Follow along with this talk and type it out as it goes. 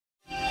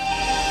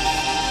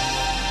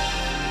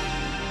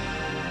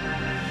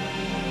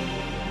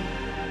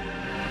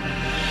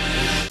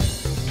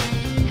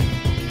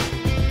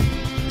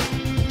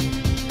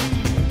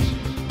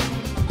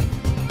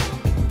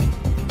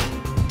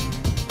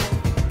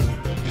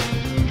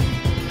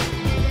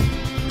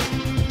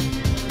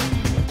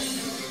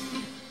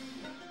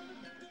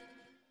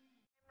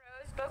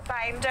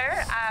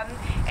Binder,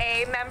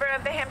 a member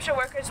of the Hampshire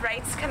Workers'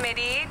 Rights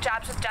Committee,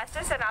 Jobs with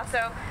Justice, and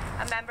also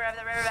a member of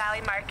the River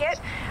Valley Market.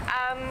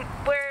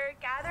 We're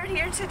gathered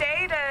here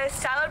today to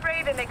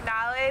celebrate and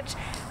acknowledge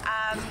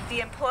the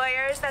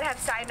employers that have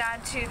signed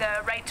on to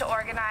the Right to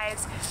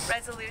Organize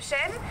resolution.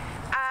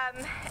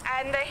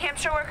 And the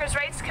Hampshire Workers'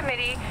 Rights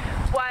Committee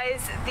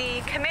was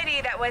the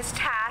committee that was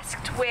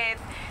tasked with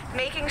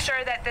making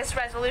sure that this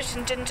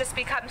resolution didn't just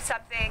become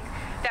something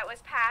that was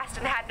passed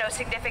and had no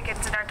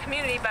significance in our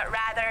community, but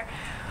rather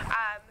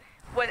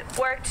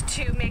worked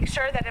to make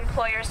sure that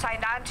employers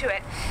signed on to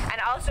it, and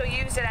also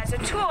used it as a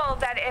tool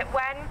that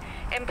when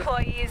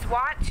employees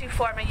want to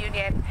form a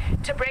union,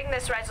 to bring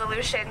this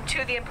resolution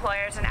to the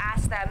employers and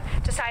ask them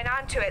to sign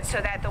on to it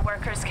so that the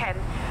workers can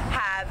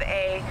have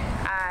a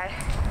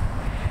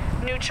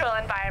neutral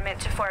environment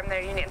to form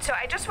their union. So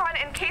I just want,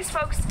 in case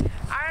folks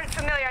aren't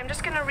familiar, I'm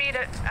just going to read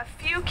a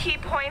few key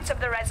points of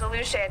the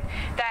resolution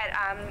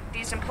that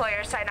these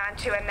employers sign on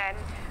to, and then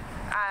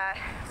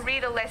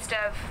read a list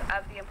of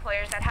the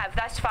employers that have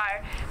thus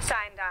far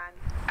signed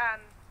on.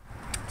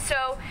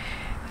 So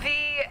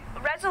the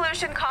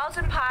resolution calls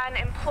upon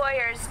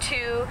employers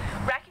to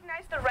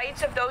recognize the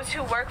rights of those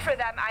who work for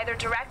them, either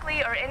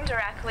directly or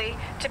indirectly,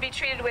 to be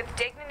treated with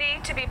dignity,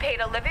 to be paid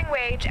a living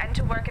wage, and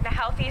to work in a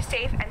healthy,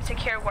 safe, and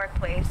secure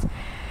workplace.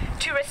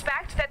 To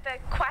respect that the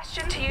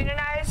question to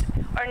unionize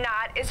or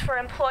not is for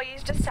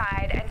employees to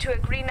decide, and to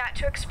agree not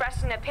to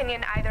express an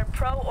opinion either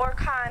pro or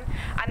con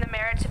on the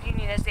merits of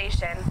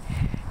unionization.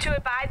 To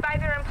abide by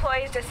their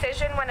employee's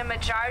decision when a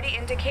majority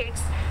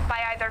indicates by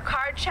either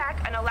card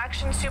check, an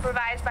election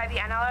supervised by the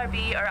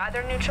NLRB or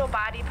other neutral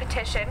body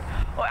petition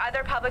or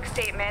other public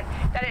statement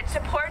that it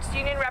supports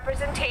union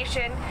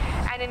representation,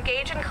 and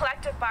engage in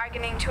collective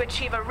bargaining to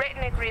achieve a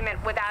written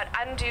agreement without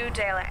undue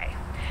delay.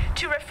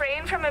 To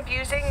refrain from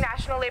abusing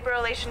National Labor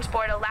Relations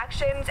Board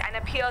elections and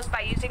appeals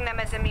by using them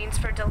as a means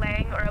for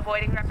delaying or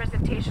avoiding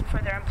representation for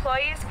their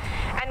employees,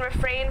 and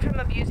refrain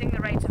from abusing the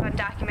rights of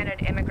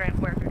undocumented immigrant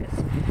workers.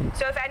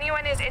 So if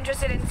anyone is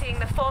interested in seeing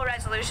the full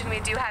resolution, we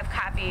do have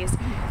copies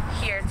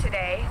here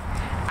today.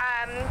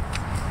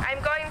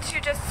 I'm going to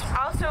just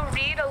also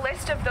read a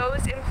list of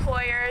those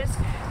employers,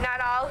 not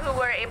all who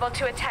were able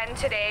to attend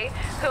today,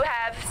 who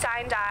have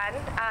signed on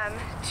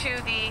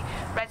to the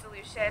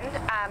resolution.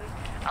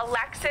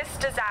 Alexis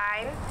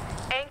Design,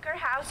 Anchor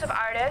House of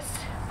Artists,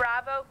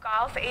 Bravo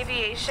Golf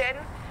Aviation,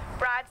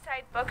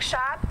 Broadside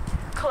Bookshop,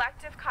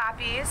 Collective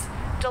Copies,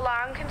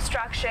 DeLong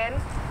Construction,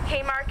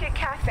 Haymarket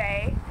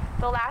Cafe,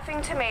 The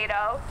Laughing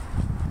Tomato,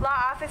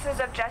 Law Offices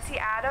of Jesse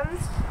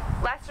Adams,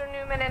 Lesser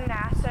Newman and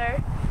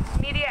Nasser,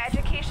 Media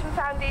Education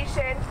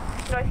Foundation,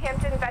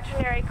 Northampton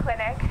Veterinary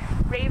Clinic,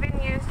 Raven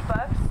Used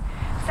Books,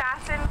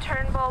 Sasson,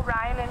 Turnbull,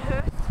 Ryan and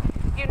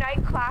Hoos,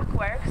 Unite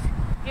Clockworks,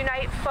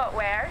 Unite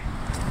Footwear,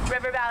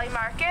 River Valley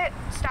Market,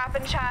 Stop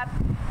and Shop,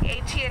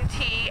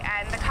 AT&T,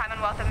 and the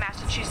Commonwealth of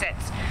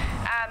Massachusetts.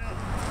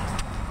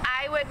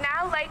 I would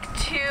now like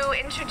to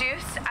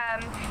introduce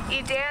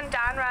Edan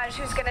Donraj,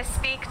 who's going to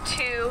speak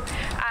to,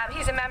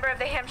 he's a member of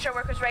the Hampshire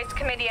Workers' Rights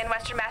Committee and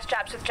Western Mass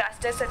Jobs with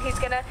Justice, and he's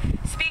going to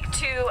speak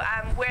to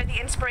where the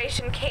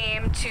inspiration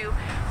came to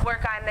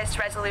work on this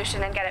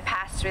resolution and get it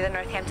passed through the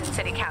Northampton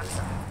City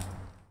Council.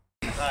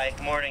 Hi,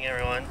 good morning,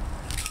 everyone.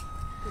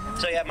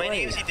 So yeah, my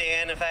name is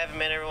Edan. If I haven't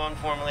met everyone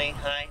formally,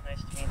 hi,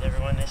 nice to meet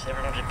everyone. Nice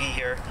everyone to be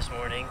here this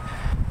morning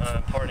on an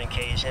important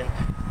occasion.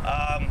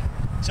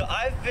 So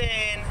I've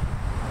been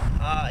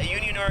a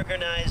union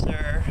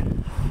organizer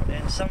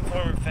in some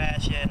form or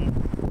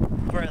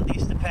fashion for at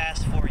least the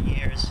past 4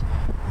 years,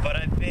 but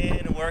I've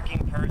been a working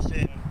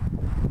person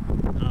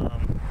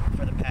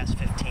for the past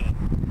 15.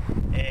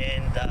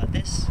 And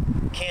this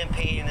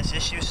campaign, this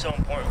issue is so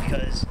important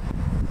because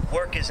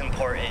work is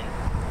important,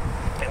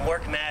 and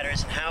work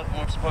matters, and how,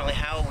 most importantly,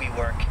 how we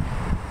work.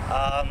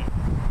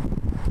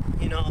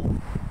 You know,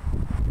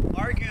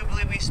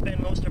 arguably we spend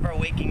most of our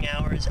waking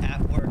hours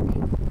at work,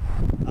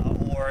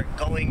 or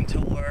going to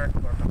work,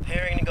 or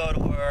preparing to go to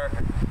work,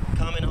 or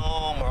coming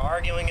home, or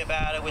arguing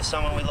about it with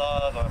someone we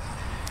love.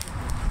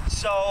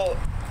 So,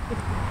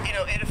 you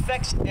know, it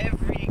affects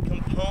every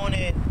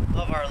component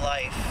of our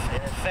life.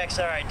 It affects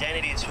our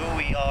identity. It's who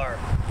we are.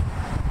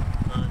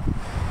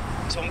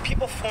 So when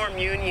people form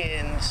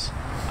unions,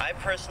 I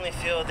personally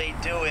feel they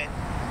do it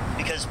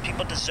because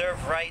people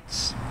deserve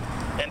rights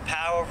and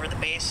power over the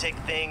basic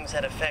things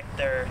that affect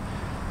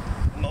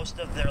most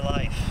of their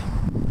life.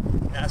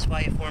 That's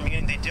why you form a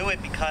union. They do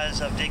it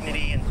because of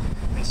dignity and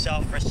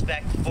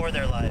self-respect for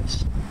their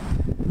lives.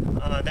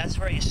 That's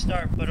where you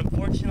start, but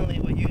unfortunately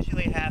what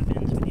usually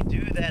happens when you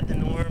do that, the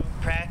norm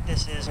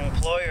practice is an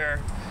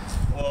employer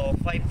will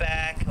fight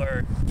back,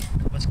 or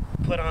what's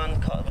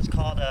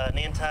called an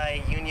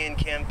anti-union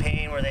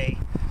campaign, where they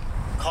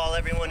call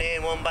everyone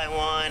in one by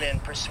one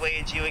and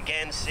persuade you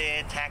against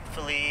it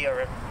tactfully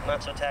or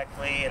not so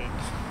tactfully, and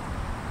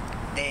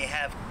they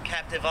have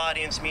captive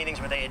audience meetings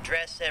where they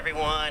address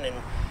everyone and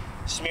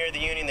smear the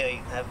union.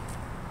 They have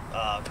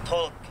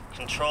total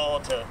control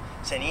to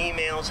send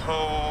emails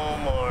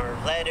home or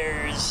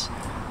letters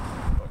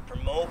or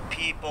promote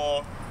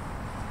people.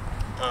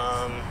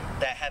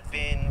 that have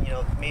been,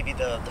 maybe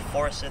the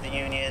force of the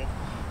union,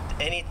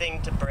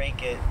 anything to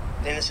break it.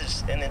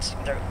 And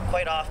they're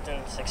quite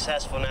often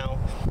successful. Now,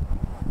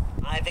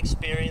 I've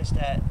experienced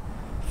that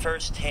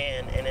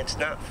firsthand, and it's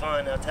not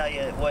fun. I'll tell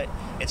you what,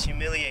 it's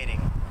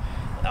humiliating.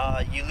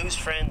 You lose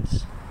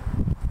friends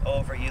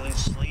over, you lose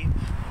sleep.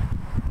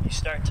 You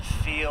start to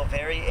feel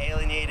very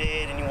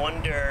alienated, and you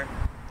wonder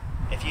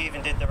if you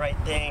even did the right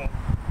thing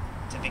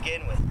to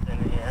begin with.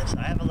 And yes,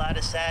 I have a lot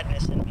of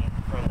sadness in me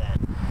from that.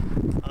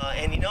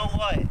 And you know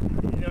what?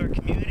 In our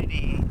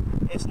community,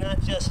 it's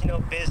not just,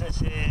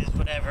 businesses,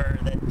 whatever,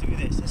 that do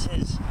this.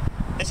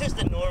 This is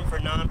the norm for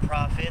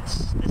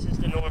nonprofits. This is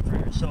the norm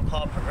for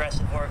so-called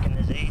progressive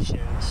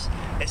organizations.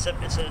 It's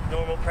a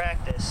normal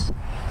practice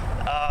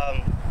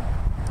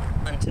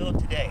until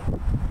today.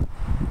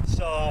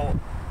 So,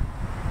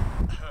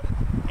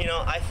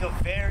 I feel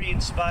very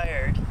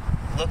inspired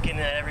looking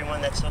at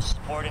everyone that's so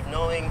supportive,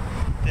 knowing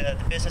the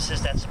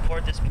businesses that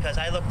support this, because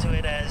I look to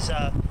it as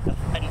a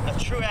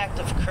true act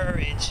of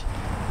courage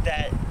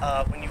that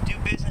when you do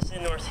business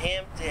in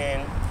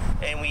Northampton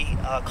and we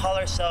call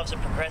ourselves a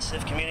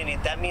progressive community,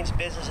 that means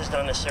business is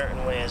done a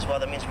certain way as well.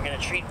 That means we're going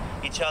to treat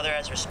each other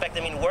as respect.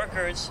 I mean,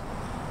 workers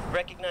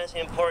recognize the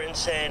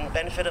importance and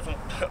benefit of,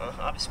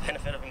 obvious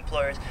benefit of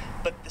employers,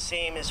 but the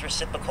same is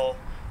reciprocal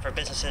for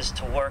businesses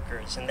to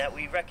workers, and that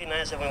we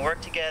recognize that when we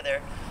work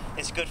together,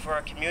 it's good for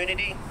our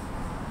community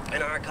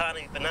and our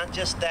economy. But not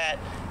just that,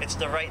 it's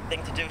the right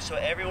thing to do. So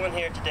everyone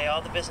here today,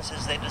 all the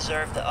businesses, they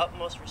deserve the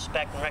utmost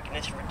respect and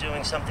recognition for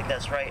doing something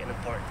that's right and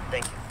important.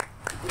 Thank you.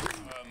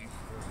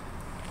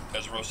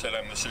 As Rose said,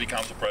 I'm the city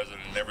council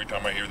president, and every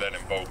time I hear that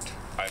invoked,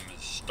 I'm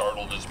as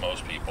startled as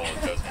most people.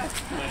 It doesn't.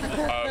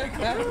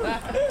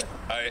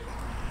 I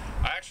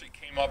actually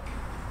came up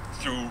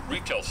through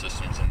retail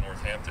systems in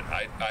Northampton.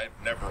 I've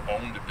never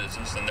owned a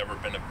business and never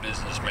been a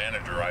business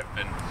manager. I've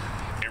been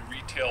a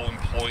retail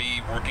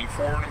employee working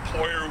for an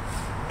employer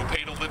who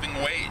paid a living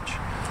wage.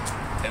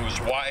 It was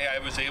why I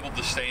was able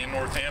to stay in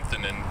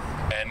Northampton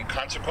and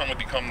consequently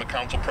become the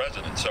council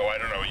president. So I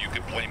don't know, you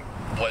could blame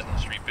Pleasant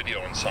Street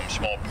Video in some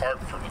small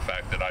part for the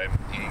fact that I'm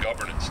in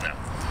governance now.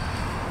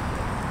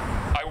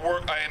 I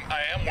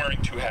am wearing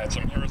two hats.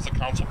 I'm here as the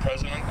council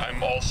president.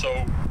 I'm also,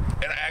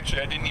 and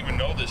actually I didn't even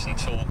know this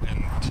until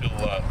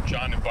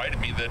John invited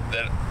me, that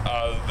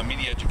the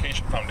Media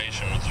Education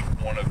Foundation was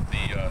one of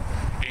the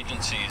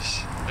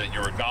agencies that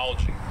you're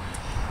acknowledging.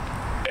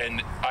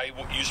 And I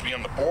used to be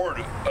on the board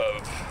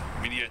of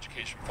Media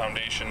Education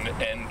Foundation,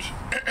 and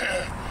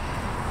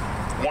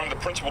one of the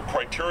principal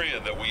criteria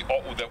that we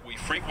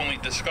frequently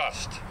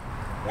discussed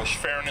was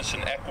fairness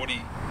and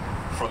equity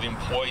for the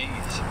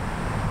employees.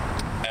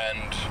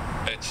 And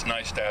it's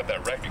nice to have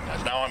that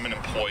recognized. Now I'm an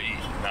employee.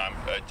 Now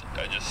I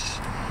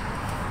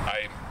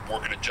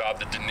work at a job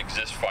that didn't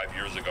exist 5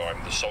 years ago.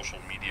 I'm the social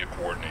media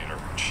coordinator,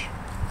 which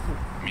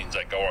means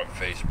I go on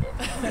Facebook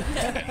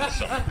and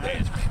someone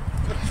pays me.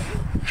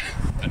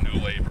 The new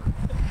labor,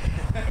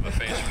 the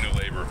face of new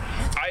labor.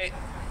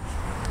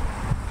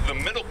 The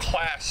middle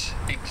class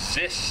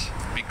exists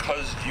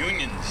because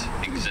unions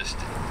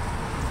existed.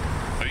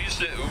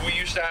 We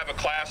used to have a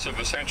class of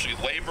essentially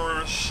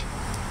laborers,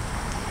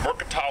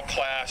 mercantile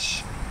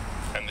class,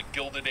 and the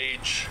Gilded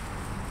Age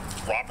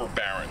robber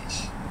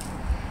barons.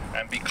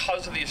 And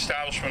because of the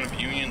establishment of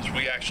unions,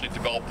 we actually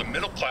developed the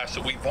middle class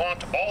that we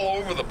vaunt all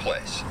over the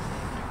place.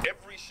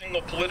 Every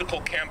single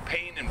political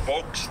campaign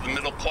invokes the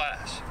middle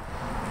class.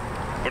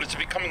 But it's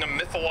becoming a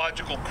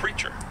mythological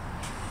creature.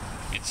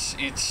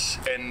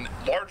 And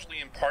largely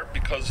in part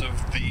because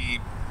of the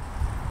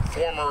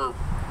former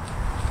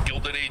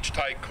Gilded Age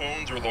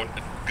tycoons, or the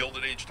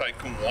Gilded Age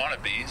tycoon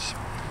wannabes,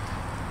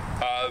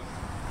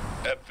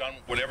 have done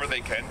whatever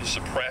they can to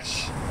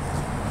suppress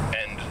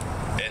and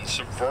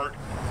subvert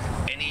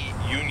any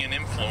union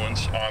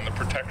influence on the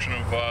protection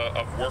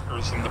of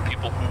workers and the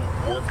people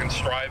who work and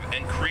strive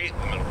and create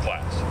the middle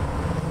class.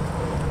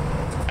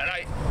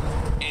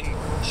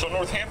 So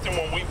Northampton,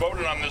 when we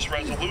voted on this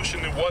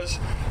resolution,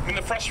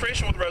 the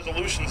frustration with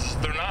resolutions is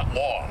they're not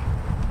law,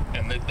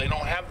 and they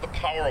don't have the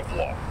power of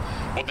law.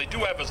 What they do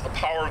have is the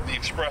power of the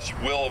express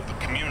will of the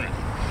community.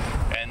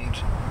 And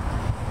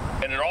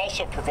it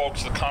also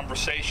provokes the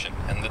conversation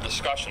and the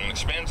discussion, and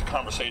expands the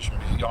conversation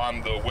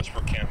beyond the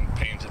whisper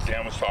campaigns that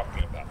Dan was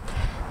talking about.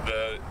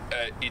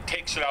 It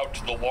takes it out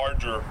to the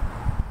larger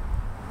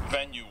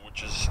venue,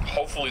 which is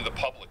hopefully the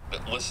public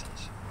that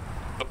listens.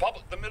 The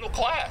public, the middle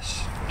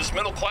class. This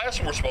middle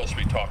class we're supposed to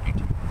be talking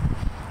to.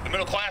 The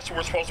middle class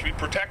we're supposed to be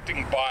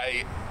protecting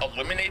by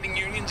eliminating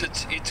unions.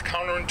 It's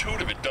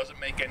counterintuitive. It doesn't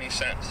make any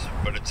sense,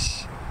 but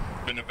it's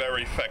been a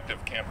very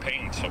effective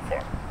campaign so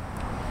far.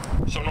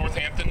 So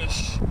Northampton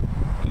is,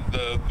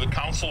 the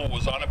council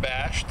was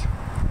unabashed.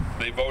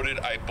 They voted,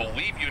 I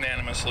believe,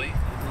 unanimously.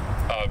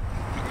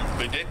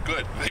 They did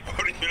good. They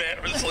voted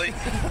unanimously,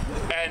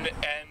 and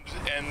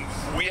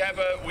we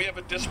have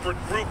a disparate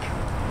group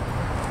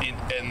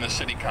in the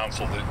city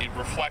council. That it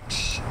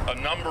reflects a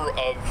number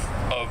of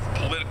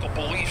political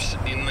beliefs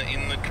in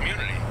the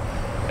community,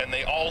 and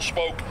they all all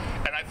spoke,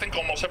 and I think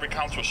almost every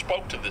councilor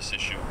spoke to this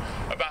issue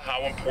about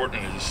how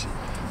important it is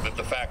that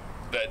the fact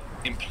that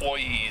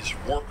employees,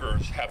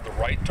 workers have the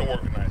right to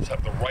organize,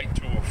 have the right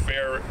to a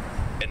fair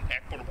and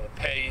equitable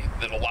pay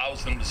that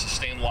allows them to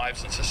sustain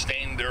lives and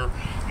sustain their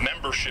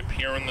membership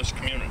here in this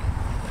community.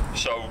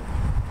 So,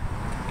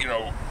 you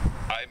know,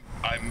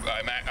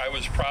 I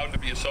was proud to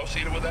be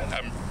associated with that.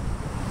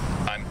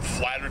 I'm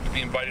flattered to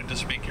be invited to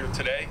speak here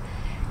today,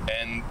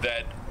 and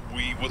that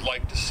we would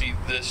like to see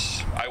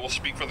this, I will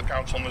speak for the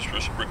council in this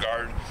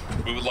regard,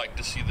 we would like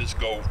to see this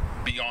go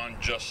beyond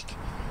just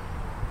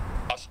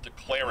us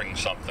declaring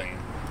something.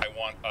 I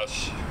want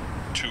us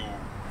to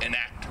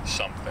enact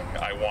something.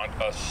 I want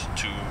us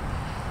to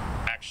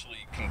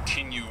actually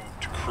continue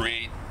to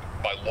create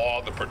by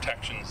law the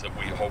protections that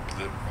we hope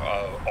that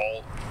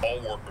all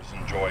workers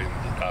enjoy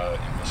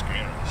in this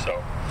community.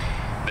 So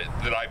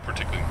that I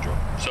particularly enjoy.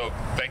 So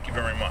thank you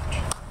very much.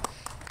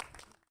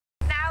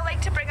 Now I'd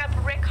like to bring up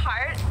Rick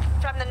Hart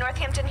from the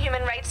Northampton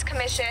Human Rights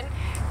Commission.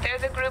 They're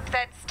the group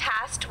that's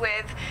tasked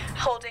with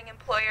holding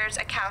employers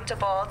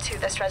accountable to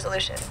this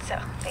resolution. So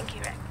thank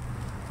you, Rick.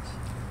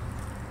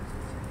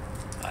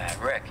 Hi,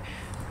 I'm Rick.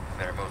 I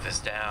better move this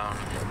down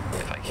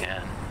if I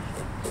can.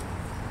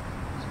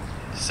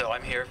 So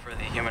I'm here for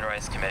the Human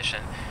Rights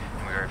Commission,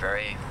 and we were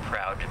very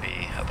proud to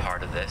be a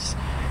part of this.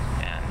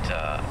 And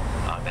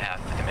on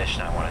behalf of the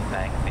Commission, I want to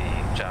thank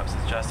the Jobs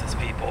and Justice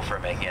people for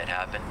making it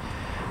happen,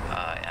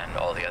 and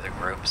all the other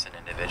groups and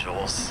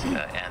individuals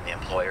and the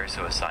employers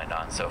who have signed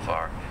on so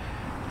far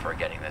for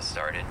getting this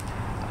started.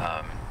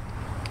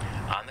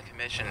 On the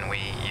Commission, we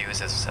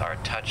use as our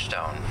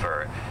touchstone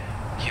for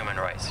human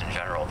rights in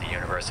general the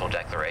Universal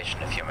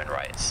Declaration of Human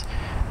Rights.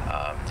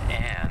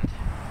 And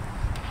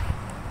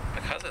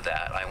because of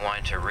that, I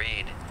wanted to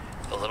read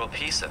a little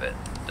piece of it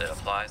that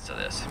applies to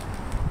this,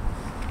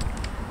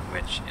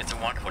 which it's a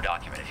wonderful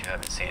document. If you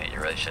haven't seen it, you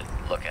really should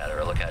look at it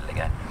or look at it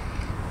again.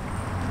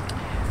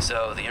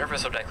 So the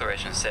Universal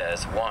Declaration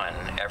says,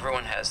 1,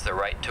 everyone has the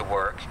right to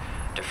work,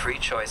 to free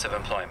choice of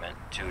employment,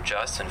 to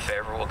just and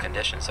favorable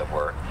conditions of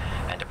work,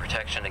 and to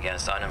protection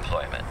against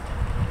unemployment.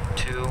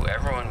 2,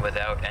 everyone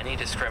without any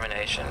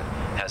discrimination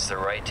has the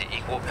right to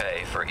equal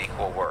pay for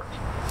equal work.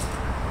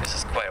 This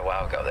is quite a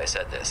while ago they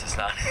said this. It's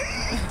not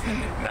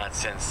not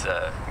since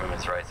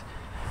women's rights.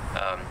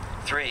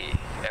 3,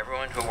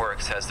 everyone who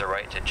works has the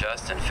right to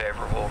just and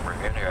favorable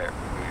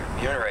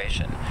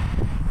remuneration,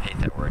 I hate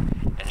that word,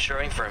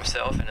 ensuring for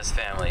himself and his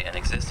family an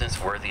existence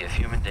worthy of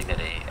human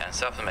dignity and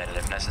supplemented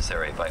if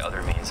necessary by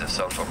other means of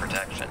social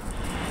protection.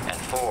 And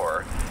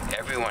 4,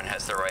 everyone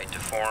has the right to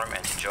form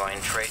and to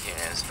join trade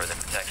unions for the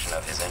protection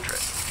of his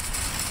interests.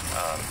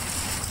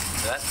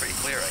 So that's pretty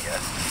clear, I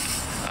guess.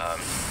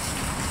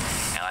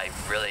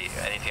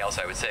 And anything else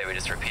I would say, we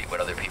just repeat what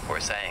other people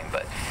are saying,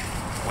 but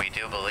we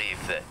do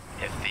believe that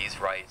if these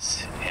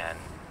rights and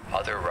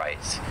other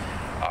rights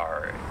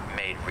are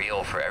made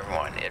real for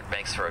everyone, it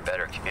makes for a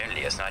better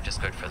community. It's not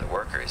just good for the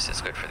workers,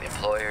 it's good for the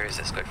employers,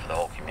 it's good for the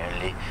whole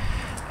community.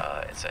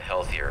 It's a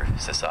healthier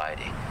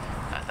society.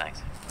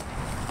 Thanks.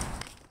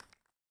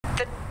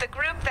 The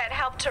group that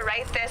helped to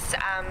write this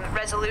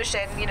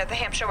resolution, you know, the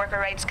Hampshire Worker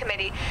Rights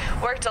Committee,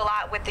 worked a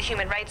lot with the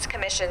Human Rights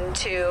Commission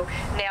to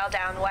nail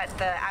down what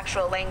the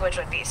actual language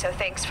would be. So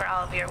thanks for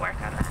all of your work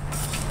on that.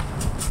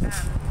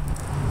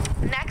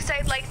 Next,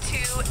 I'd like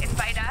to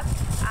invite up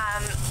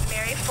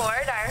Mary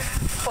Ford, our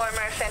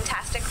former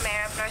fantastic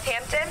mayor of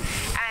Northampton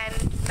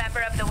and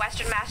member of the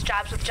Western Mass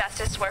Jobs with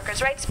Justice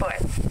Workers' Rights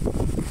Board.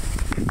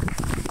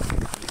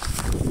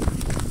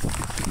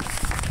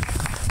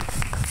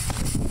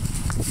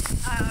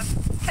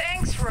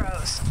 Thanks,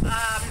 Rose.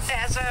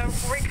 As a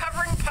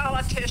recovering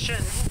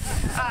politician,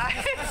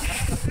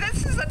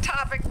 this is a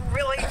topic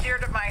really dear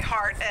to my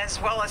heart,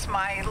 as well as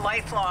my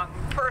lifelong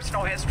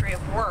personal history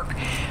of work.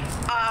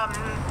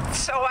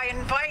 So I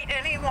invite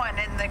anyone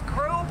in the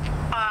group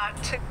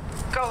to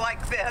go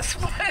like this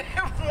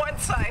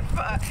once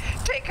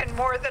I've taken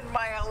more than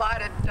my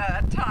allotted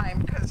time,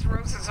 because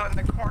Rose is on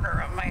the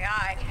corner of my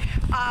eye.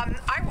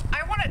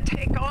 I want to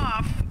take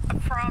off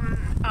from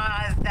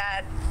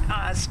that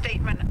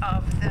statement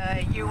of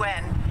the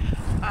UN.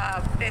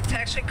 It's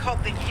actually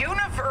called the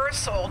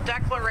Universal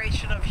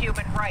Declaration of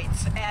Human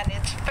Rights, and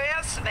it's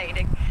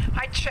fascinating.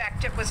 I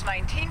checked, it was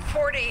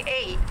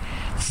 1948,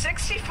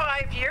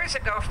 65 years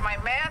ago, if my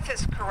math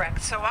is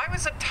correct, so I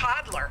was a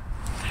toddler.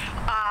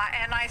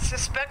 And I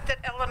suspect that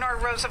Eleanor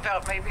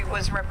Roosevelt maybe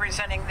was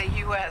representing the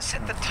U.S.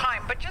 at the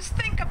time. But just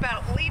think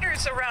about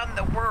leaders around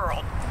the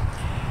world.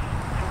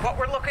 What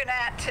we're looking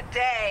at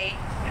today,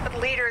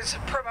 leaders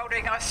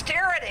promoting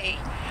austerity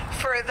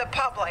for the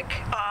public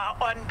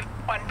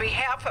on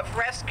behalf of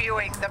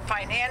rescuing the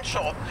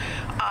financial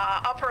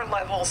upper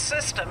level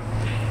system.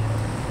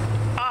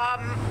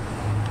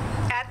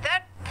 At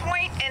that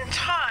point in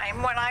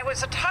time, when I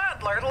was a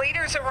toddler,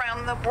 leaders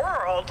around the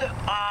world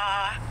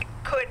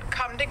could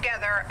come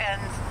together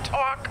and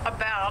talk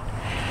about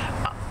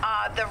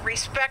the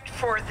respect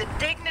for the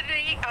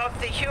dignity of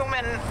the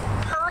human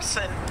person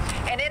person.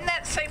 And in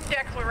that same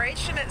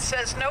declaration, it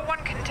says no one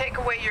can take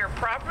away your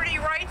property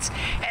rights,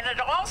 and it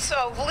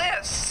also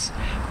lists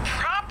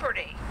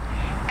property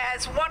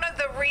as one of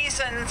the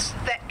reasons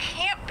that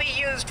can't be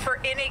used for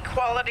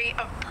inequality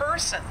of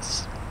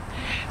persons.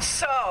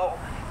 So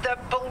the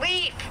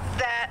belief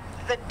that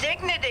the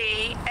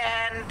dignity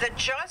and the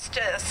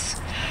justice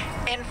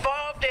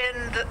involved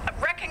in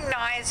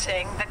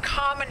recognizing the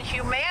common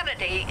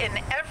humanity in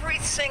every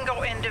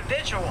single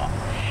individual,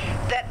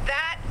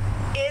 that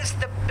is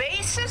the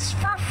basis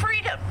for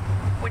freedom,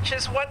 which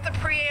is what the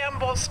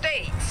preamble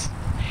states.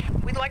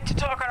 We'd like to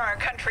talk in our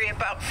country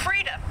about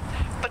freedom,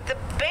 but the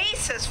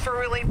basis for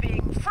really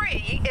being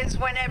free is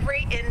when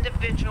every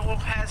individual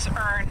has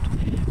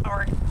earned,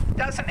 or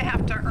doesn't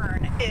have to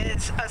earn,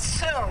 is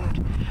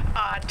assumed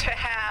to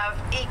have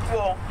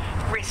equal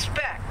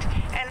respect.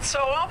 And so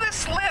all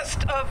this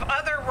list of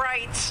other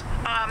rights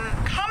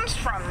comes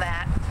from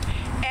that.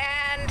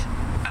 And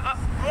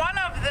one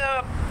of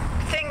the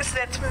things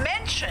that's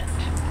mentioned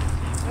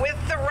with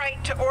the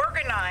right to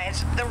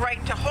organize, the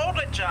right to hold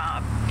a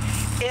job,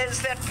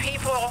 is that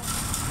people,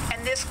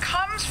 and this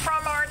comes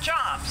from our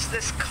jobs,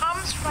 this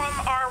comes from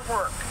our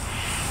work,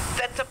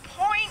 that the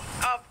point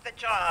of the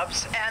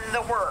jobs and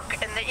the work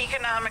and the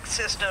economic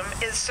system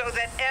is so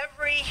that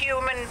every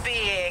human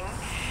being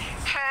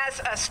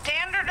has a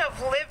standard of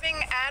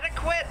living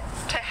adequate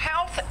to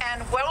health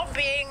and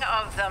well-being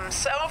of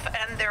themselves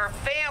and their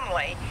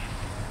family,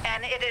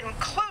 and it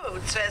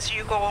includes, as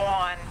you go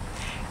on,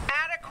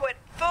 adequate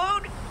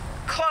food,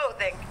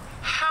 clothing,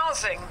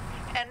 housing,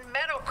 and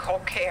medical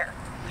care.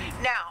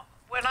 Now,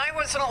 when I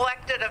was an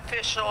elected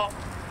official,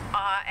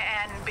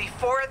 and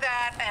before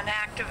that an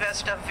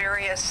activist of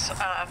various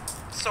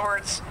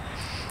sorts,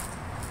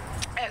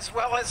 as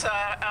well as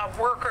a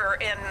worker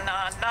in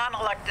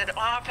non-elected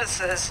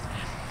offices,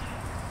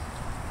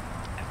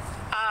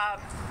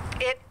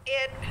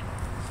 it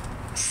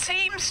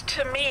seems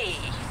to me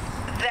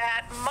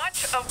that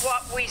much of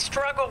what we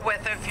struggle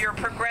with, if you're a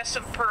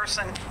progressive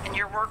person in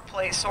your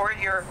workplace or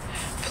your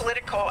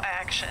political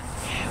action,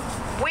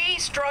 we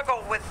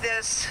struggle with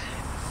this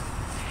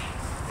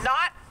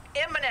not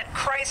imminent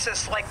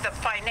crisis like the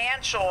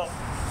financial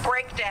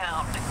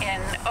breakdown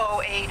in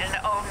 08 and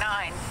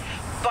 09,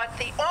 but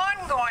the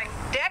ongoing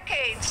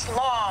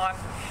decades-long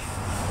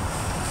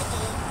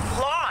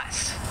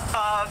loss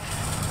of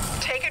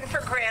taken for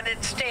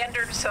granted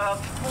standards of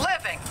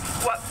living,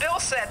 what Bill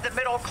said, the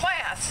middle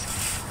class,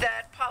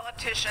 that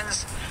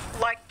politicians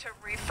like to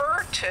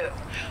refer to.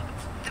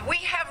 We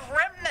have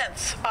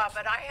remnants of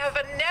it. I have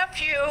a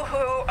nephew who,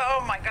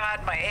 oh my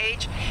God, my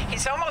age,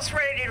 he's almost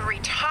ready to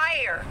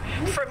retire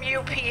from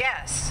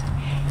UPS.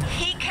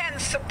 He can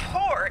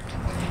support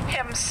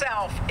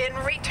himself in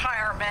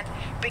retirement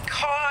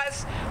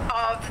because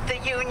of the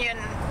union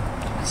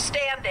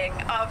standing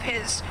of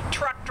his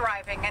truck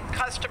driving and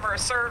customer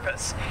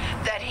service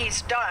that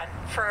he's done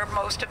for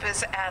most of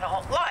his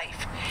adult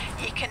life.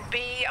 He can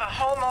be a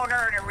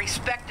homeowner and a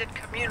respected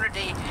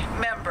community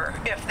member,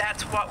 if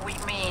that's what we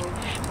mean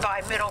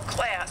by middle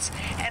class.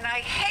 And I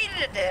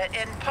hated it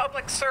in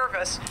public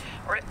service.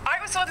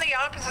 I was on the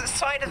opposite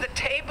side of the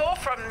table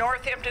from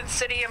Northampton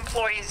City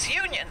Employees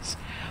Unions.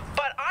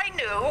 But I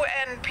knew,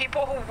 and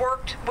people who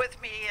worked with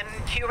me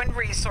in human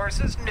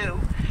resources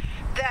knew,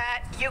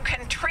 that you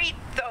can treat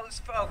those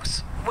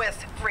folks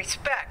with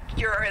respect.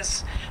 You're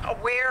as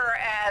aware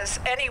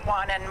as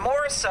anyone, and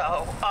more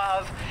so,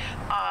 of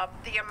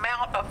the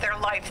amount of their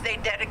life they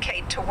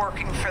dedicate to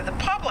working for the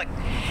public,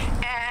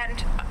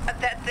 and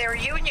that their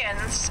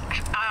unions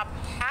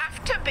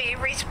have to be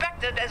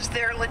respected as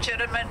their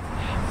legitimate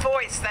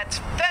voice. That's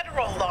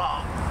federal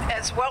law,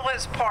 as well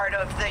as part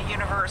of the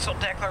Universal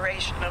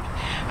Declaration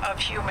of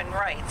Human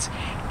Rights.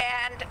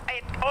 And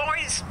it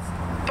always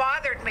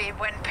bothered me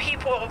when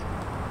people,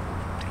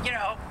 you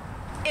know,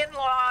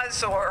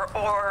 in-laws or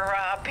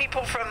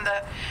people from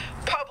the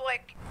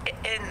public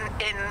in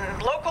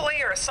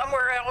locally or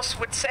somewhere else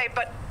would say,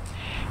 but,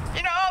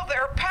 you know,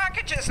 their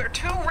packages are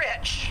too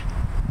rich.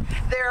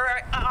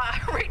 Their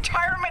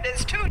retirement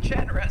is too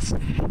generous.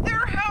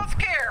 Their health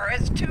care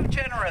is too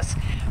generous.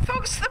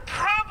 Folks, the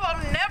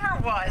problem never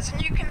was,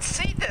 and you can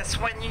see this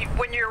when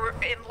you're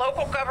in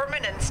local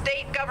government and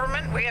state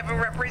government. We have a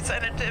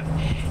representative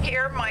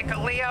here, Micah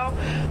Leo.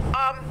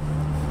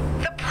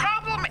 The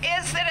problem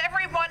is that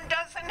everyone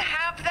doesn't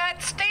have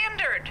that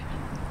standard.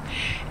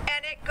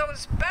 And it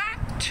goes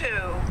back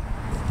to,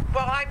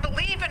 well, I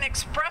believe in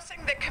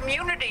expressing the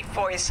community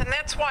voice, and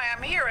that's why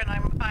I'm here, and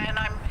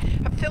I'm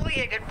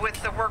affiliated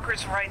with the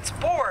workers' rights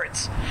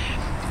boards.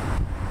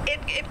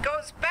 It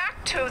goes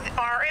back to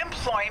our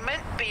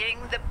employment being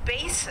the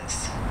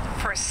basis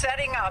for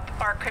setting up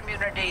our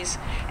communities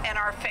and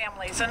our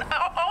families, and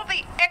all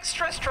the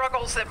extra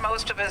struggles that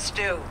most of us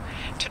do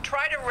to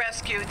try to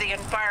rescue the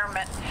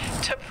environment,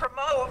 to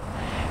promote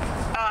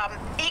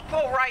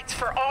equal rights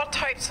for all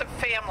types of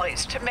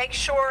families, to make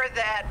sure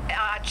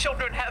that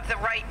children have the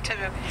right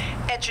to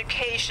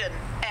education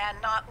and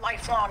not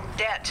lifelong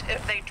debt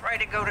if they try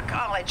to go to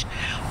college.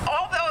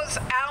 All those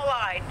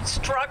allied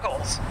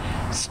struggles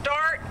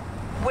start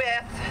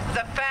with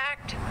the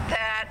fact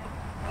that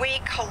we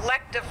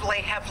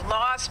collectively have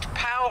lost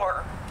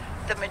power,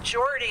 the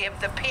majority of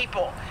the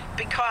people,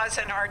 because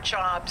in our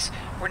jobs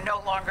we're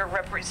no longer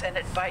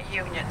represented by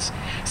unions.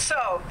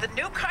 So the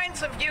new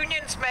kinds of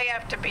unions may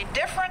have to be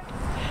different.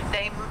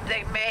 They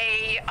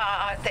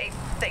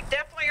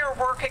definitely are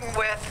working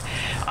with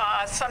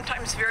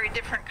sometimes very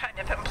different kind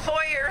of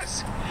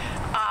employers.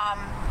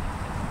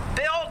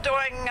 Bill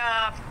doing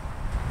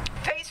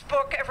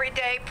Facebook every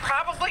day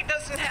probably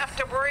doesn't have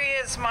to worry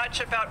as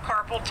much about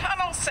carpal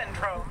tunnel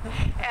syndrome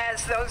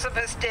as those of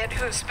us did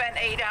who spent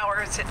 8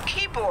 hours at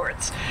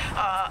keyboards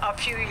a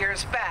few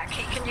years back.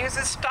 He can use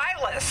a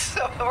stylus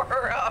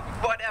or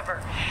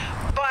whatever.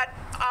 But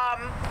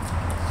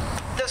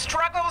the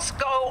struggles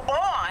go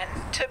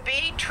on to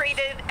be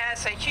treated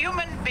as a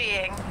human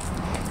being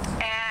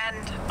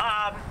and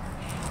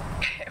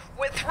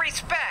with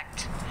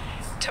respect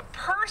to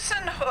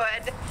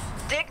personhood,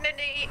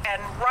 dignity,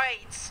 and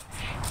rights,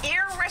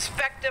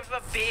 irrespective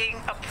of being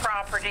a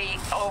property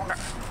owner.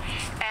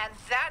 And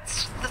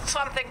that's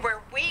something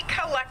where we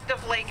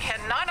collectively can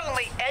not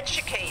only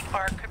educate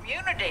our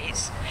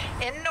communities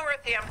in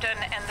Northampton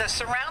and the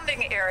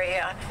surrounding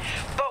area,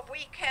 but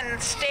we can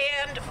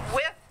stand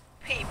with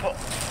people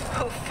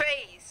who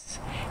face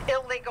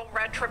illegal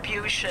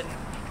retribution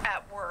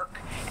at work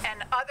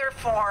and other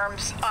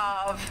forms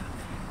of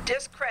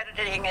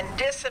discrediting and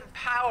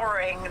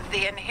disempowering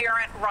the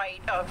inherent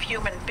right of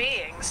human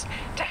beings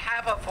to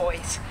have a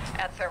voice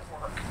at their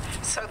work.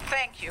 So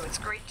thank you. It's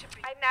great to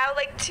be. I'd now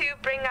like to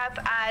bring up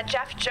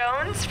Jeff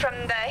Jones from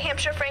the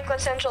Hampshire Franklin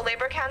Central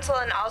Labor Council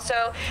and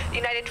also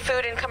United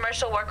Food and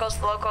Commercial Workers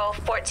Local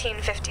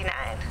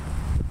 1459.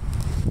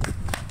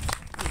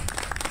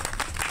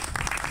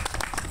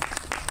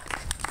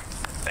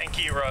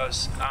 Thank you,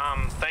 Rose.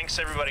 Thanks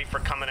everybody for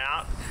coming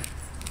out.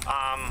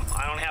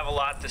 I don't have a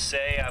lot to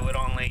say. I would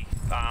only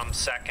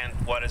second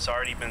what has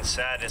already been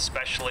said,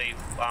 especially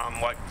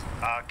what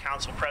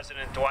Council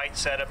President Dwight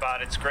said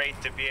about it's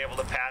great to be able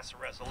to pass a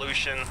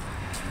resolution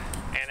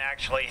and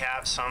actually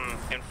have some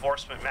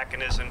enforcement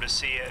mechanism to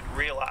see it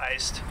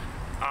realized.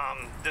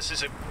 This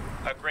is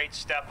a great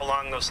step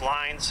along those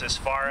lines as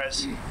far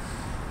as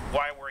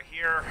why we're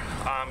here.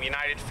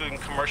 United Food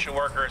and Commercial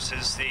Workers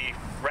is the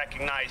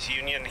recognized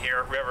union here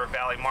at River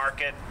Valley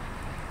Market.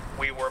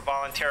 We were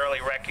voluntarily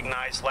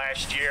recognized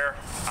last year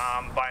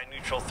by a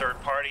neutral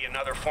third party,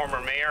 another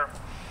former mayor,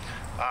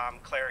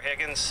 Claire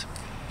Higgins.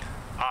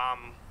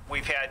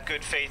 We've had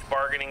good faith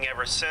bargaining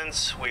ever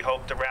since. We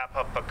hope to wrap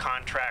up a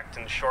contract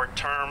in the short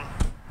term.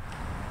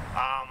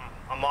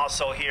 I'm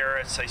also here,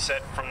 as I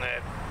said, from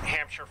the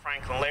Hampshire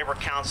Franklin Labor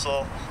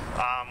Council.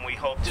 We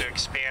hope to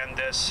expand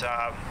this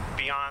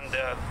beyond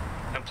the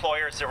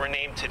employers that were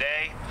named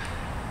today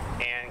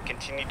and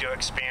continue to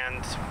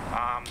expand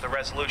the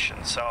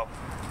resolution. So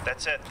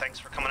that's it. Thanks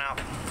for coming out.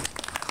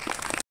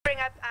 Bring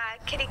up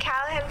Kitty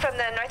Callahan from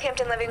the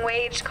Northampton Living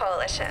Wage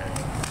Coalition.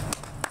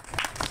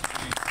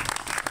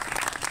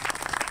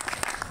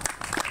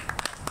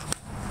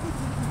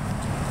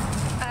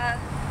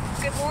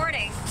 Good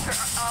morning for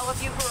all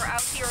of you who are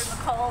out here in the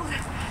cold.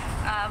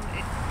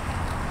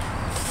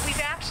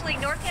 We've actually,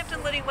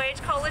 Northampton Living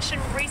Wage Coalition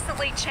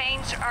recently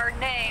changed our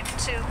name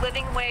to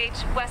Living Wage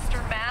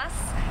Western Mass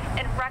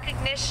in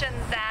recognition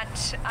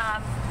that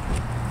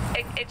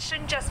it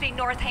shouldn't just be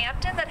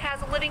Northampton that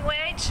has a living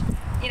wage,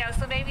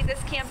 so maybe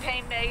this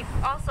campaign may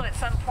also at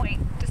some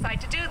point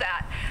decide to do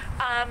that.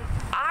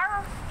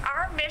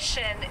 Our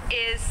mission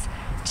is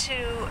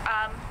to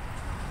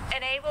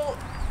enable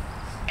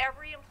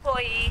every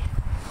employee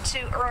to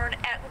earn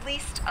at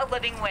least a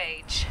living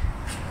wage.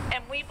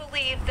 And we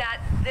believe that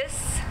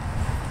this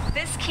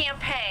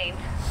campaign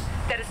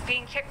that is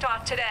being kicked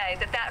off today,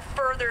 that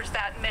furthers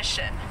that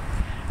mission.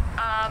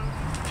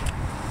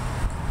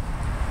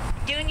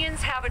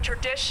 Unions have a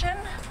tradition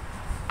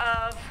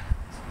of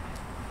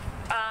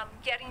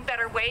getting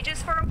better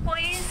wages for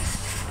employees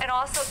and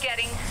also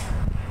getting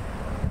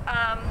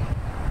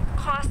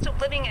cost of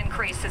living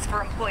increases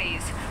for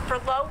employees. For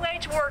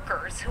low-wage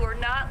workers who are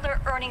not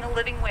earning a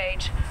living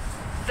wage,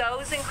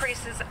 those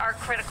increases are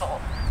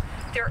critical.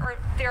 There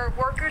are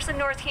workers in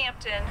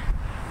Northampton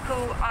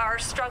who are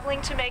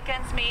struggling to make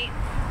ends meet.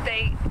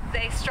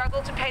 They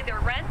struggle to pay their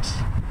rent,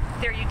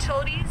 their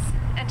utilities,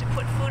 and to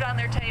put food on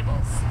their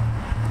tables.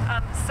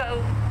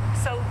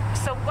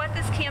 So what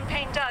this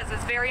campaign does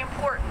is very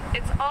important.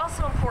 It's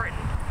also important,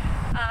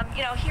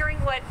 hearing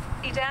what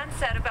Idan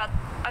said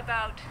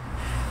about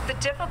the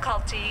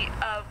difficulty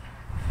of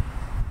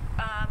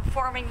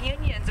forming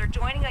unions or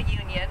joining a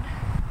union.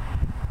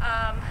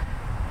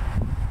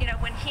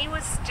 When he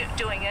was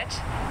doing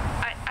it,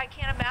 I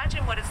can't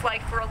imagine what it's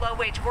like for a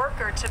low-wage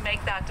worker to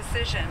make that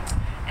decision.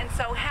 And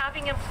so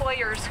having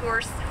employers who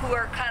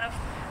are kind of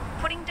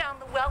putting down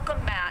the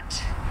welcome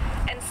mat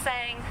and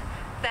saying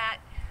that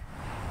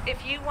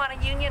if you want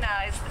to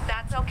unionize,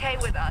 that's okay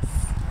with us.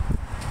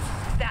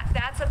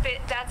 That's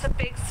a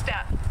big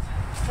step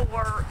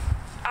for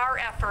our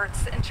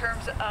efforts in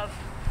terms of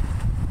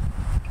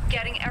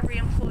getting every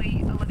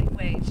employee a living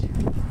wage.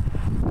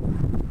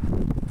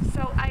 So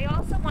So I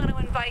also want to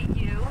invite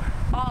you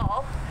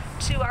all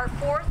to our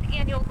 4th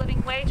annual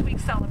Living Wage Week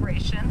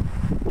celebration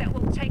that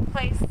will take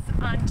place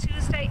on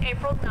Tuesday,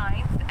 April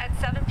 9th at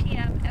 7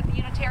 p.m. at the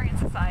Unitarian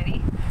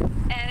Society.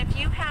 And if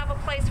you have a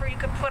place where you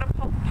could put a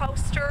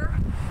poster,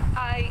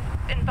 I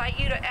invite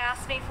you to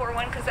ask me for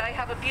one, because I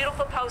have a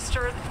beautiful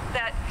poster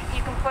that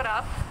you can put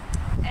up.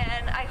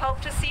 And I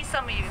hope to see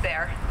some of you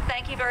there.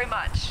 Thank you very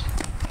much.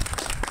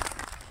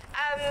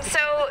 So,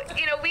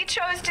 we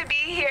chose to be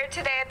here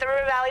today at the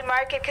River Valley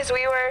Market because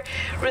we were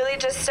really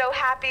just so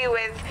happy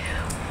with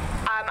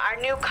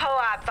our new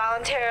co-op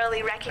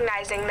voluntarily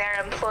recognizing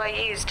their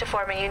employees to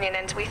form a union,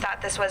 and we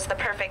thought this was the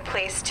perfect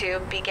place to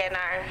begin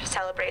our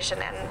celebration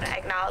and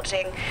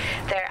acknowledging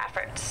their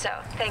efforts. So,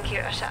 thank you,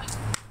 Osha.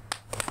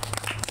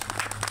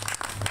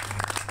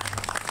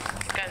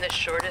 I'm the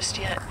shortest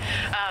yet.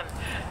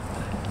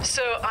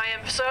 So I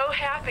am so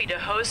happy to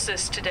host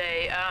this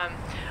today.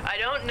 I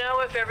don't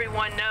know if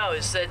everyone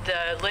knows that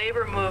the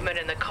labor movement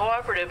and the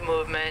cooperative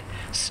movement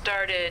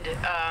started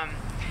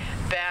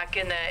back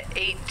in the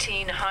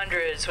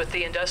 1800s with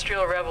the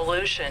Industrial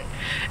Revolution,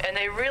 and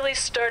they really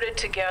started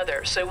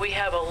together. So we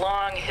have a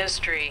long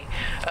history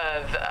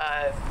of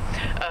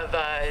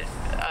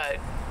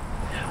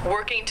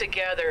working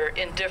together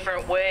in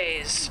different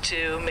ways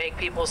to make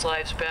people's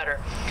lives better.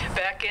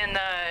 Back in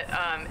the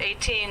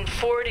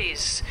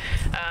 1840s,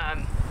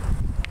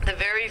 the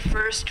very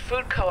first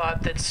food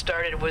co-op that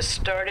started was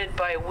started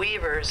by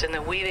weavers in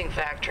the weaving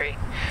factory.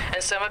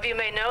 And some of you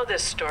may know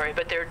this story,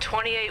 but there were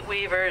 28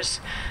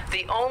 weavers.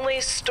 The only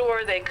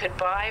store they could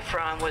buy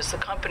from was the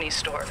company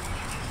store.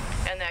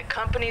 And that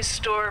company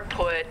store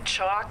put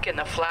chalk in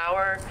the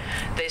flour.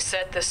 They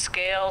set the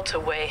scale to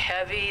weigh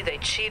heavy. They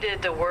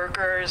cheated the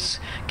workers,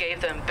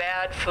 gave them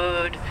bad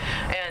food,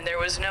 and there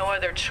was no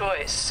other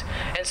choice.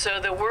 And so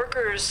the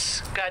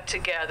workers got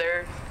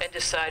together and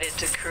decided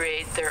to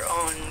create their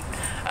own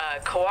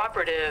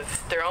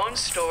cooperative, their own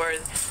store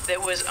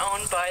that was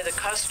owned by the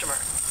customer.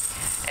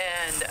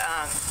 And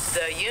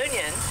the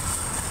union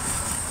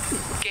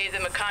gave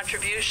them a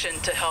contribution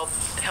to help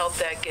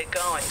that get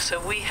going.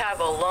 So we have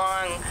a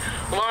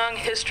long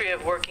history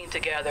of working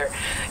together.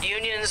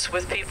 Unions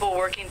with people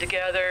working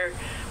together,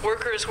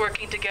 workers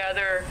working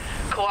together,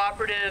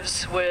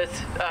 cooperatives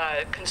with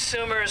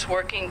consumers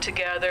working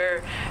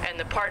together, and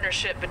the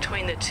partnership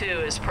between the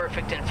two is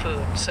perfect in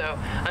food. So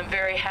I'm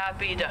very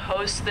happy to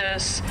host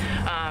this.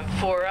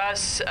 For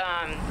us,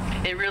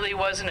 it really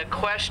wasn't a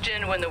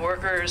question when the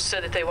workers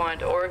said that they wanted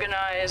to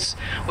organize.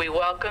 We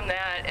welcome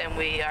that, and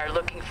we are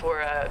looking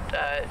for a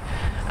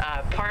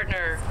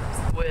partner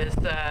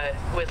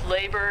with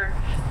labor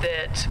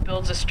that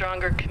builds a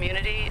stronger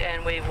community,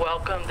 and we've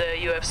welcomed the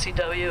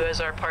UFCW as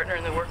our partner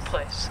in the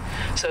workplace.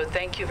 So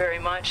thank you very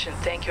much, and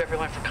thank you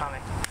everyone for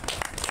coming.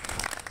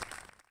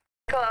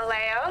 Michael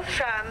Aleo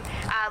from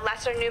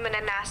Lesser Newman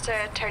and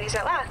Nassar Attorneys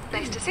at Law.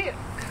 Nice to see you.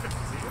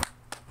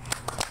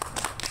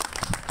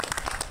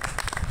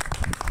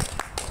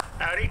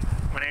 Howdy,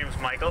 my name is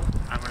Michael.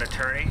 I'm an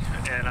attorney,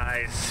 and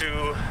I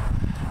sue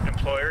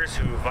employers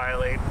who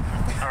violate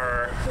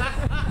our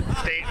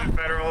state and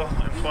federal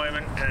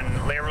employment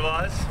and labor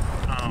laws,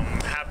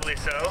 happily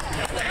so.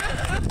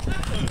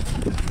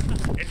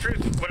 In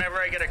truth, whenever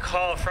I get a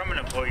call from an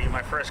employee,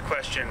 my first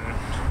question,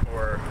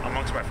 or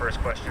amongst my first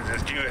questions,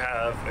 is, do you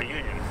have a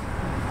union?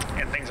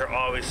 And things are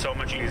always so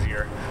much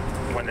easier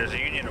when there's a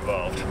union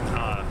involved.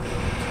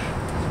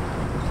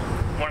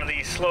 One of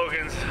the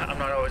slogans, I'm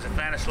not always a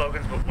fan of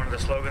slogans, but one of the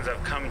slogans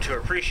I've come to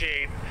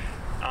appreciate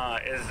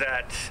is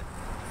that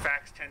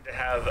facts tend to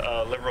have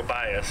a liberal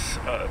bias,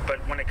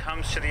 but when it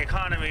comes to the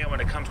economy and when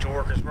it comes to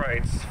workers'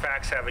 rights,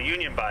 facts have a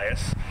union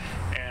bias,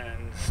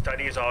 and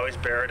studies always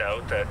bear it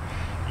out that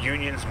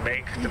unions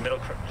make the middle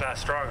class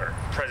stronger.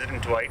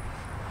 President Dwight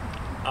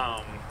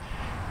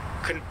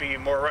couldn't be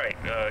more right.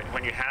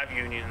 When you have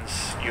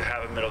unions, you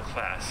have a middle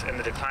class, and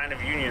the decline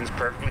of unions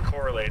perfectly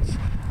correlates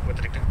with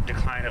the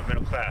decline of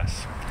middle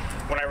class.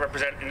 When I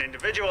represent an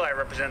individual, I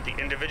represent the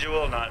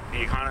individual, not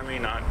the economy,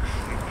 not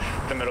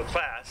the middle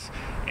class.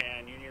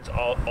 And unions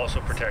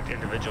also protect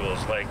individuals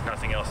like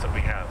nothing else that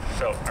we have.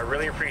 So I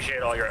really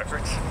appreciate all your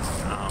efforts,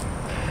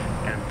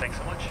 and thanks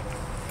so much.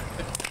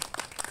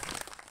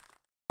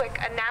 Quick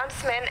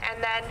announcement,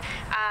 and then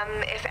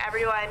if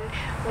everyone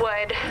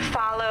would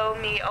follow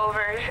me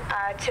over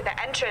to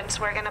the entrance,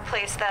 we're going to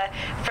place the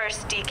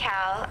first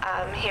decal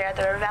here at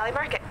the River Valley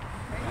Market.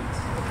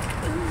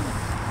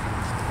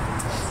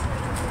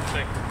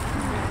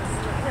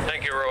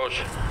 Thank you, Rose.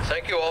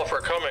 Thank you all for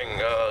coming.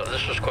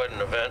 This is quite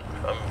an event.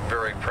 I'm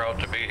very proud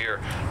to be here.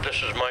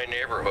 This is my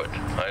neighborhood.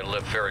 I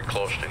live very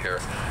close to here,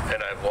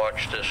 and I've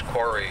watched this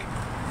quarry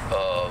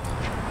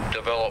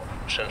develop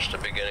since the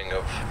beginning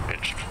of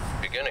its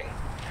beginning.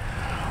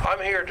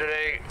 I'm here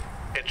today.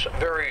 It's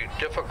very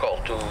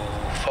difficult to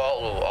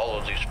follow all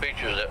of these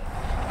speeches that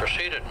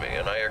preceded me,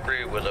 and I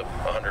agree with them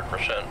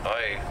 100%.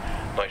 I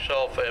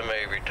myself am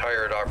a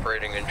retired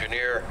operating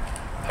engineer.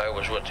 I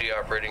was with the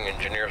Operating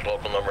Engineers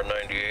Local Number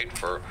 98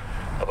 for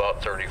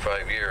about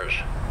 35 years.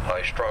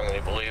 I strongly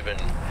believe in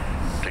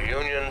the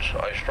unions.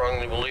 I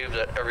strongly believe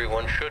that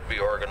everyone should be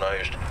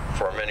organized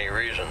for many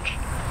reasons.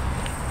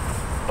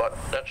 But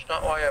that's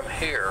not why I'm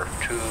here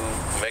to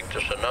make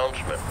this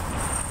announcement.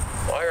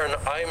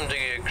 I'm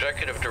the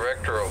executive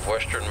director of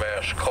Western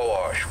Mass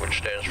COOSH, which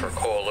stands for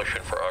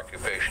Coalition for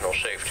Occupational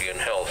Safety and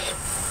Health.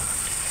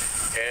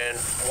 And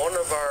one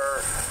of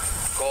our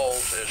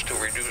goals is to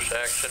reduce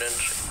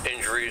accidents,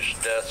 injuries,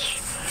 deaths,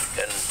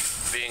 and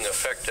being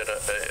affected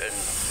and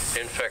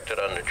infected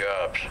on the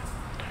jobs.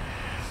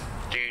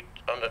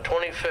 On the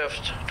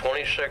 25th,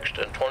 26th,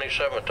 and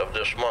 27th of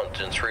this month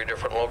in 3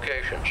 different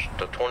locations,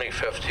 the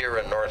 25th here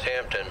in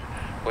Northampton,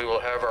 we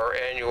will have our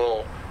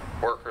annual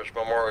Workers'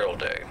 Memorial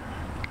Day.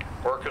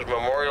 Workers'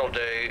 Memorial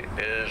Day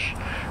is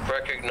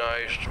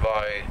recognized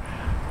by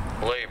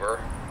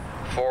labor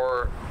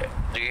for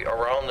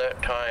around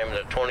that time,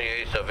 the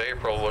 28th of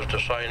April, was the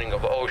signing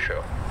of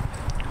OSHA.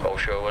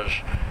 OSHA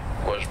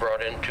was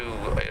brought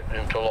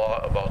into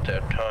law about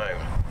that time.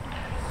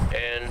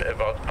 And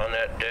on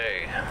that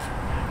day,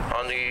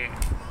 on the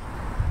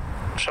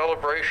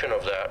celebration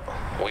of that,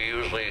 we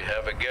usually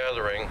have a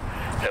gathering,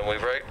 and we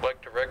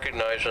like to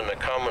recognize in the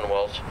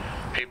Commonwealth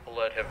people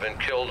that have been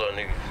killed on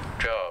the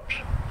jobs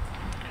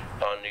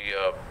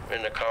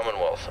in the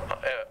Commonwealth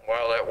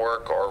while at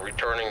work or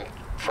returning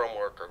from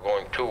work or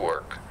going to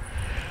work.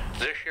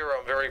 This year,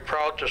 I'm very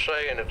proud to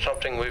say, and it's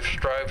something we've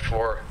strived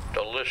for,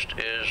 the list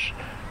is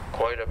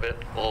quite a bit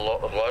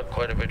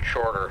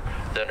shorter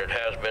than it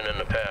has been in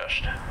the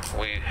past.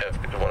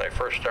 When I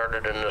first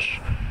started in this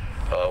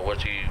with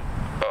the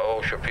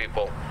OSHA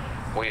people,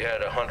 we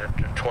had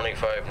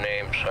 125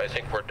 names. I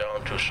think we're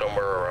down to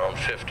somewhere around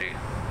 50,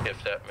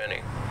 if that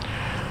many.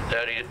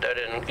 That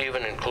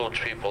even includes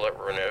people that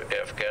were in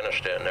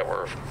Afghanistan that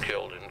were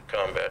killed in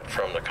combat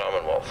from the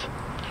Commonwealth.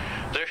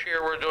 This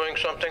year we're doing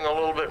something a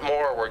little bit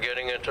more. We're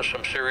getting into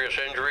some serious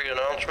injury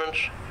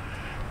announcements.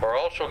 We're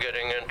also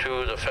getting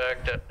into the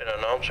fact that in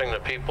announcing the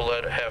people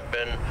that have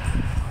been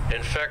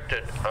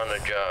infected on the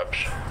jobs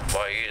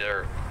by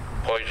either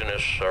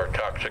poisonous or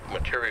toxic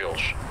materials,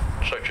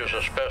 such as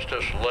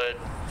asbestos, lead,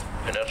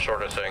 and that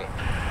sort of thing.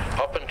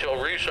 Up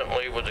until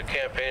recently, with the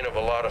campaign of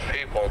a lot of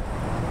people,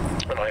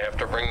 and I have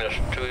to bring this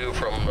to you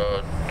from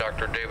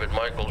Dr. David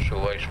Michaels, who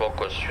I spoke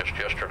with just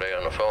yesterday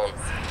on the phone.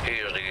 He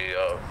is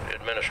the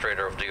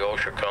administrator of the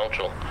OSHA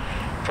Council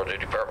for the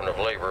Department of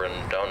Labor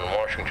down in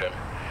Washington.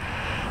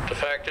 The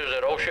fact is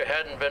that OSHA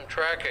hadn't been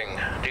tracking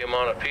the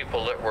amount of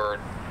people that were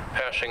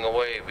passing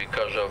away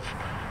because of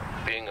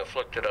being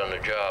afflicted on the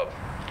job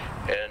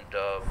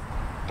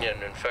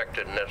and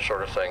infected and that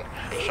sort of thing.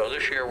 So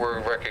this year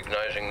we're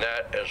recognizing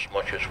that as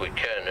much as we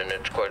can, and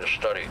it's quite a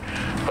study.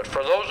 But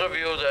for those of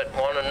you that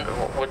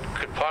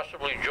could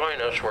possibly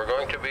join us, we're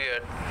going to be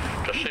at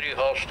the City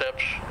Hall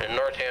steps in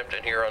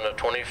Northampton here on the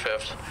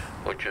 25th,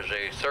 which is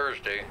a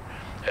Thursday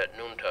at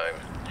noontime,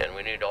 and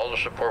we need all the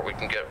support we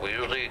can get. We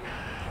usually,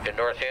 in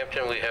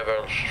Northampton, we have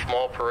a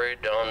small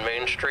parade down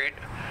Main Street.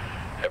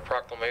 A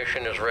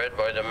proclamation is read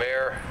by the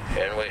mayor,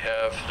 and we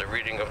have the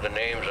reading of the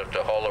names at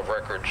the Hall of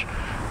Records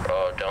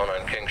down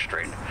on King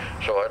Street.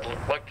 So I'd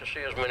like to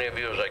see as many of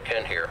you as I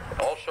can here.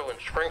 Also in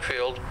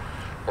Springfield,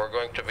 we're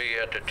going to be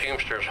at the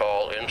Teamsters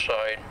Hall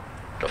inside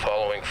the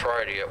following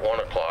Friday at 1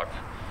 o'clock.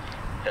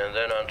 And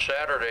then on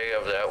Saturday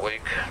of that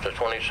week, the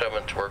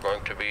 27th, we're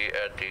going to be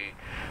at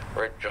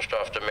right just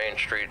off the Main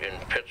Street in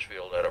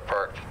Pittsfield at a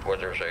park where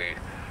there's a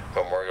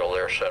memorial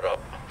there set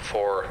up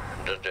for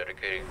the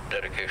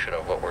dedication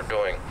of what we're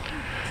doing.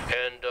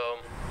 And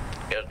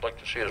I'd like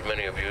to see as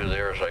many of you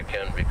there as I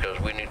can because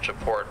we need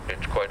support.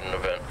 It's quite an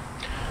event.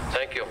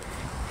 Thank you.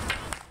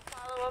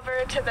 Follow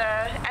over to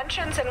the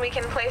entrance and we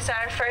can place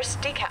our first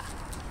decal.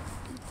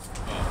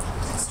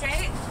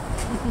 Straight?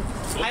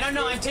 I don't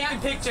know, I'm taking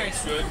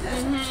pictures. Good.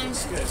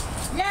 That's good.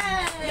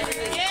 Yay!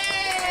 Yay!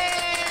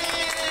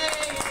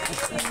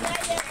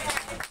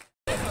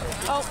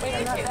 Oh, wait,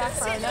 I'm not back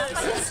far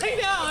enough. I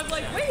know, I'm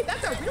like, wait,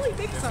 that's a really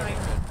big sign.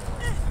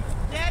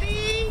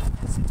 Daddy!